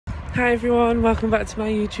Hi everyone, welcome back to my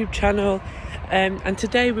YouTube channel. And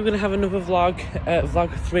today we're going to have another vlog,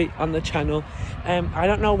 vlog 3 on the channel. I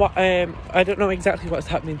don't know exactly what's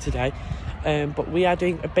happening today, but we are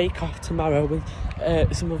doing a bake-off tomorrow with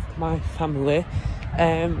some of my family.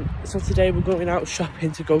 So today we're going out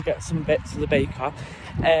shopping to go get some bits of the bake-off.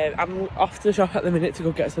 I'm off to the shop at the minute to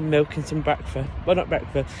go get some milk and some breakfast. Well, not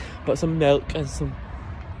breakfast, but some milk and some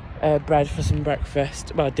bread for some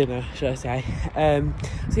breakfast, well, dinner should I say.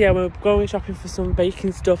 So yeah, we're going shopping for some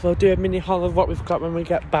baking stuff. I'll do a mini haul of what we've got when we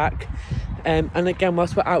get back, and again,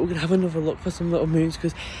 whilst we're out, we're gonna have another look for some little moons,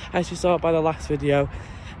 because as you saw by the last video,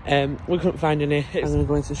 we couldn't find any. I'm gonna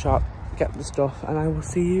go into the shop, get the stuff, and I will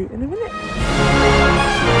see you in a minute.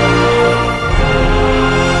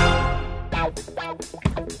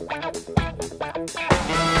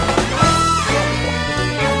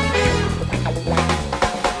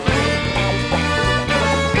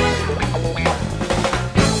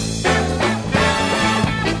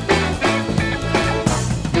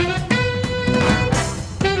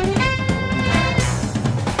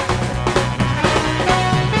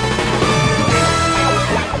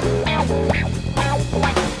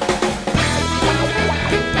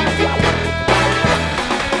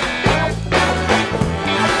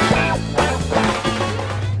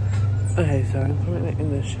 Okay, so I'm currently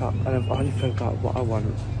in the shop and I've already forgot what I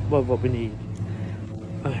want, well, what we need.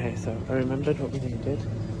 Okay, so I remembered what we needed.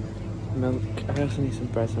 Milk. I also need some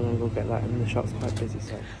bread, so I'm gonna go get that, and the shop's quite busy,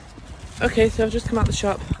 so. Okay, so I've just come out the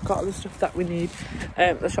shop, got all the stuff that we need.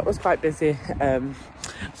 The shop was quite busy,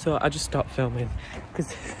 so I just stopped filming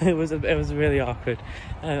because it was really awkward.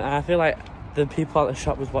 And I feel like the people at the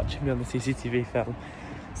shop was watching me on the CCTV film,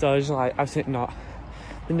 so I was just like, absolutely not.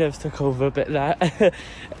 The nerves took over a bit there.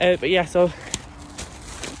 But yeah, so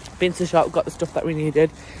been to the shop, got the stuff that we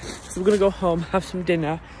needed, so we're gonna go home, have some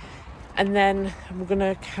dinner, and then we're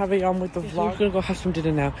gonna carry on with the vlog. So we're gonna go have some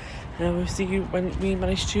dinner now, and we'll see you when we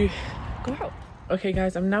manage to go out. Okay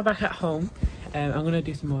guys, I'm now back at home. I'm gonna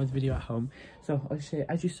do some more of the video at home. So obviously,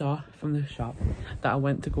 as you saw from the shop, that I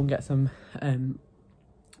went to go and get some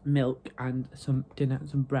milk and some dinner and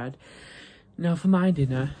some bread. Now for my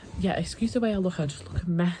dinner, yeah, excuse the way I look, I just look a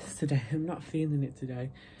mess today. I'm not feeling it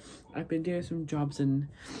today. I've been doing some jobs, and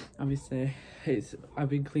obviously I've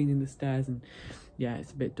been cleaning the stairs, and yeah,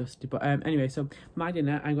 it's a bit dusty. But anyway, so my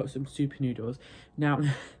dinner, I got some super noodles. Now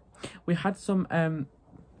we had some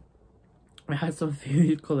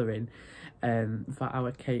food colouring for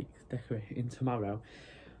our cake decorating tomorrow.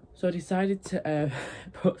 So I decided to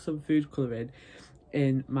put some food colouring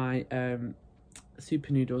in my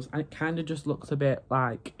super noodles, and it kind of just looks a bit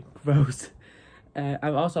like gross.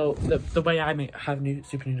 I've also, the way I have new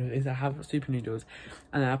super noodles is I have super noodles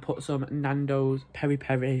and then I put some Nando's peri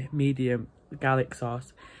peri medium garlic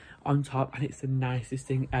sauce on top, and it's the nicest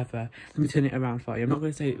thing ever. Let me turn it around for you. I'm not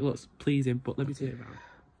going to say it looks pleasing, but let me turn it around.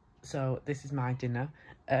 So this is my dinner.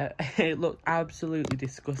 It looked absolutely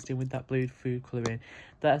disgusting with that blue food colouring.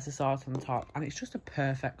 There's the sauce on top, and it's just a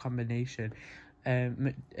perfect combination.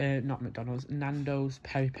 Not McDonald's, Nando's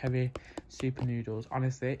peri peri super noodles.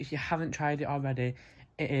 Honestly, if you haven't tried it already,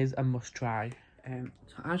 it is a must try.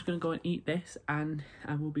 So I'm just gonna go and eat this, and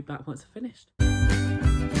we'll be back once I've finished.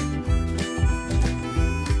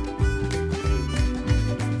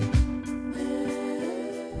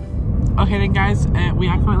 Okay then guys, we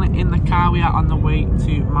are currently in the car. We are on the way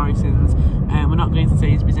to Morrison's. We're not going to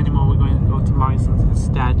Sainsbury's anymore, we're going to go to Morrison's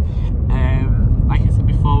instead. Like I said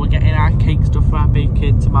before, we're getting our cake stuff for our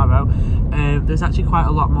baking tomorrow. There's actually quite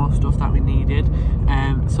a lot more stuff that we needed.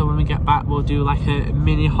 So when we get back, we'll do like a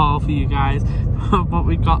mini haul for you guys what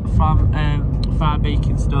we got from for our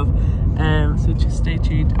baking stuff. So just stay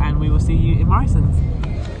tuned, and we will see you in Morrison's.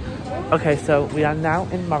 Okay, so we are now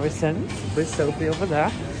in Morrison's with Sophie over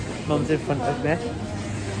there. Mum's in front of me.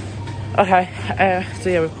 Okay, so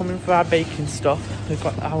yeah, we're coming for our baking stuff. We've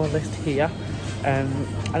got our list here.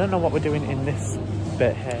 I don't know what we're doing in this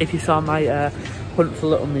bit here. If you saw my Hunt for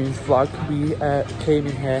Little Moons vlog, we came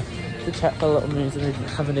in here to check for Little Moons and they didn't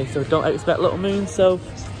have any, so don't expect Little Moons. So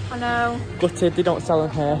I know. Gutted, they don't sell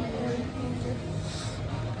them here.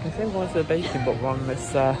 I think we're going for the baking, but we're on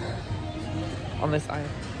this aisle.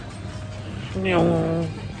 No.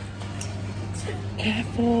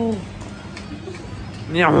 Careful.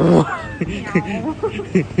 No. I'm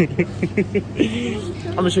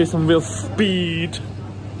gonna show you some real speed.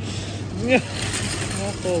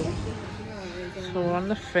 Careful. So we're on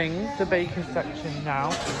the baking section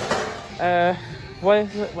now. Where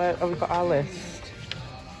is it? Where have we got our list?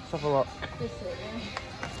 Let's have a look.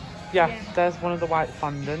 Yeah, there's one of the white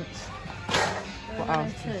fondants. What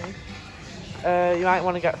else? You might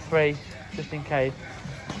want to get 3, just in case.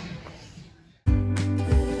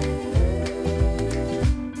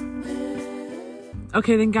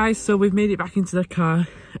 Okay then guys, so we've made it back into the car.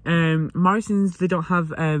 Morrison's, they don't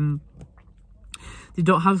have a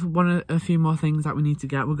few more things that we need to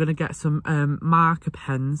get. We're gonna get some marker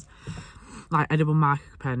pens, like edible marker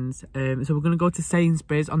pens. So we're gonna go to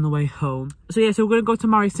Sainsbury's on the way home. So yeah, so we're gonna go to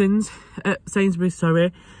Morrison's, Sainsbury's,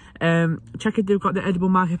 sorry. Check if they've got the edible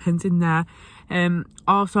marker pens in there.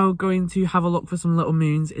 Also going to have a look for some Little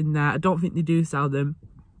Moons in there. I don't think they do sell them,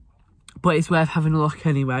 but it's worth having a look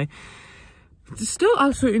anyway. There's still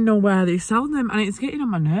absolutely nowhere they sell them, and it's getting on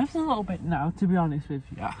my nerves a little bit now, to be honest with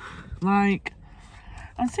you. Like,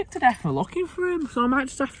 I'm sick to death of looking for him, so I might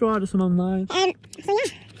just have to order some online. So yeah.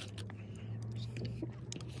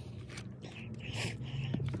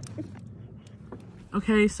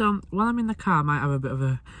 Okay, so while I'm in the car, I might have a bit of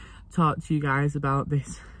a talk to you guys about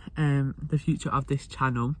this, the future of this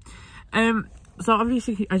channel. So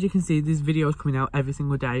obviously, as you can see, there's videos coming out every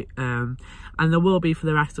single day, and there will be for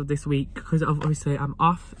the rest of this week, because obviously I'm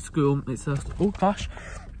off school. It's just, oh gosh,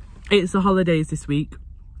 it's the holidays this week,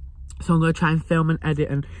 so I'm going to try and film and edit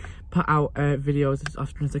and put out videos as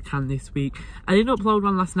often as I can this week. I didn't upload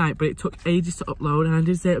one last night, but it took ages to upload, and I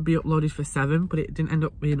did say it would be uploaded for 7, but it didn't end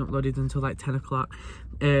up being uploaded until like 10 o'clock.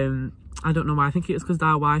 I don't know why. I think it was because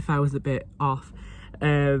our Wi-Fi was a bit off,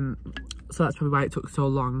 so that's probably why it took so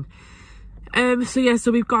long. So yeah,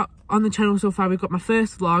 so we've got on the channel so far, we've got my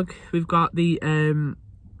first vlog, we've got the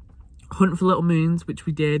hunt for Little Moons, which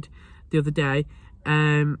we did the other day.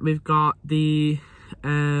 We've got the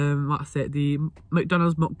the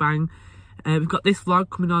McDonald's mukbang. We've got this vlog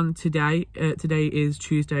coming on today. Today is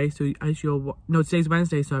Tuesday, so as you're today's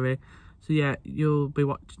Wednesday, sorry. So yeah, you'll be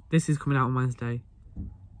this is coming out on Wednesday,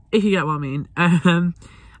 if you get what I mean. And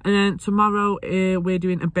then tomorrow we're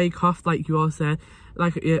doing a bake-off, like you all said,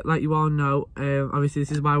 like you all know. Obviously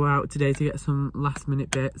this is why we're out today, to get some last minute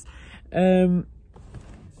bits. So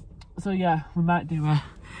yeah, we might do a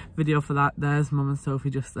video for that. There's Mum and Sophie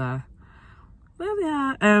just there. There they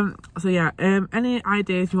are. So yeah, any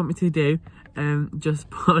ideas you want me to do, just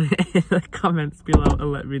put it in the comments below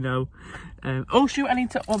and let me know. Oh shoot, I need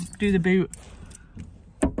to do the boot.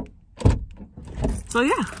 So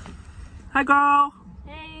yeah, hi girl.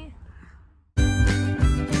 Hey.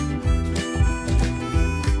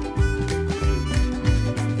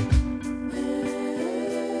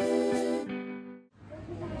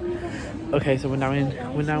 Okay, so we're now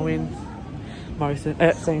in Morrison,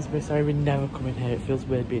 Sainsbury's, sorry. We never come in here, it feels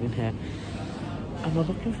weird being in here. And we're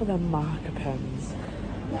looking for them marker pens.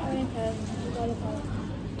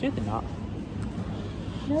 Do they not?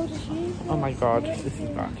 No, just use Oh my god, this is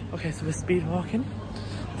bad. Okay, so we're speed walking.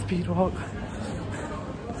 Speed walk.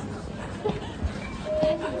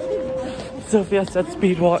 Sophia said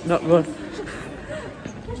speed walk, not run.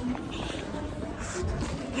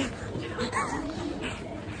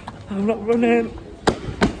 I'm not running.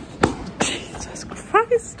 Jesus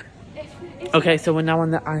Christ. Okay, so we're now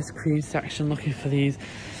on the ice cream section looking for these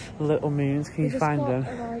Little Moons. Can you find them?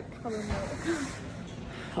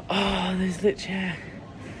 Oh, there's literally...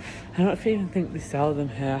 I don't even think they sell them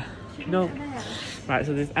here. No. Right,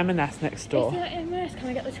 so there's M&S next door. If you're M&S, can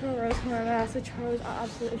I get the churros from M&S? The churros are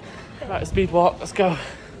absolutely... Right, speed walk, let's go.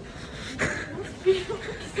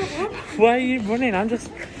 Why are you running? I'm just...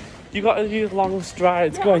 You got to use long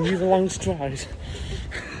strides. Go on, use a long stride.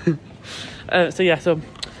 So yeah, so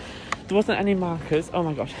there wasn't any markers. Oh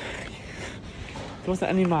my god. There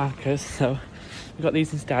wasn't any markers, so we got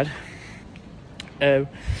these instead.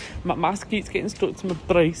 My mask keeps getting stuck to my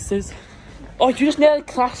braces. Oh, you just nearly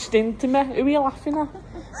crashed into me. Who are you laughing at?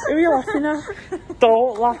 Who are you laughing at?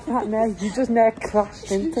 Don't laugh at me. You just nearly crashed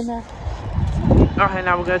into me. Okay,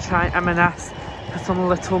 now we're going to try M&S for some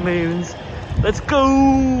Little Moons. Let's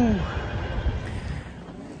go!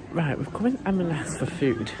 Right, we've come in M&S for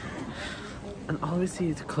food, and all we see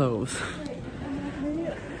is clothes.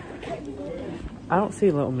 I don't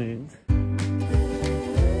see Little Moons.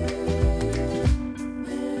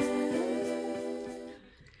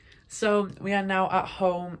 So we are now at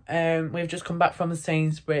home. We've just come back from the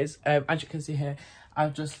Sainsbury's. As you can see here,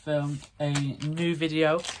 I've just filmed a new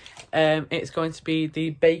video. It's going to be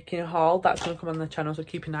the baking haul. That's going to come on the channel, so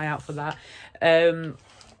keep an eye out for that.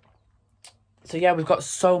 So yeah, we've got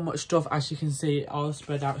so much stuff, as you can see, all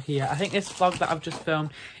spread out here. I think this vlog that I've just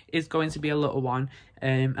filmed is going to be a little one.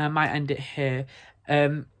 I might end it here.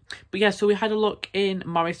 But yeah, so we had a look in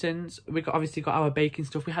Morrison's. We obviously got our baking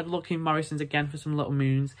stuff. We had a look in Morrison's again for some Little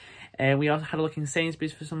Moons. We also had a look in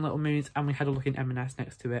Sainsbury's for some Little Moons, and we had a look in M&S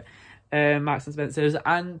next to it. Marks and Spencer's,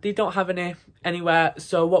 and they don't have any anywhere.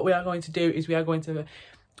 So what we are going to do is we are going to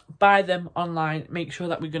buy them online. Make sure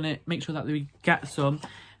that we get some.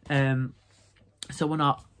 So we're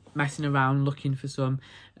not messing around looking for some,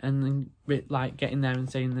 and then like getting there and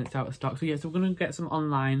saying that it's out of stock. So yeah, so we're gonna get some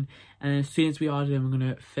online, and as soon as we order them, we're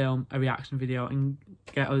gonna film a reaction video and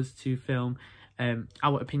get us to film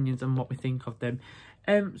our opinions and what we think of them.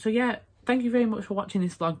 So yeah, thank you very much for watching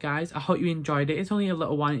this vlog, guys. I hope you enjoyed it. It's only a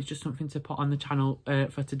little one, it's just something to put on the channel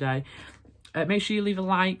for today. Make sure you leave a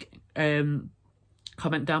like,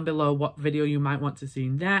 comment down below what video you might want to see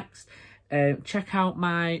next. Check out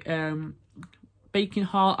my baking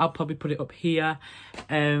haul. I'll probably put it up here.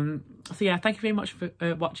 So yeah, thank you very much for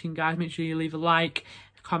watching, guys. Make sure you leave a like,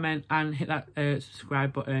 comment, and hit that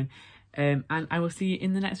subscribe button. And I will see you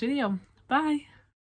in the next video. Bye.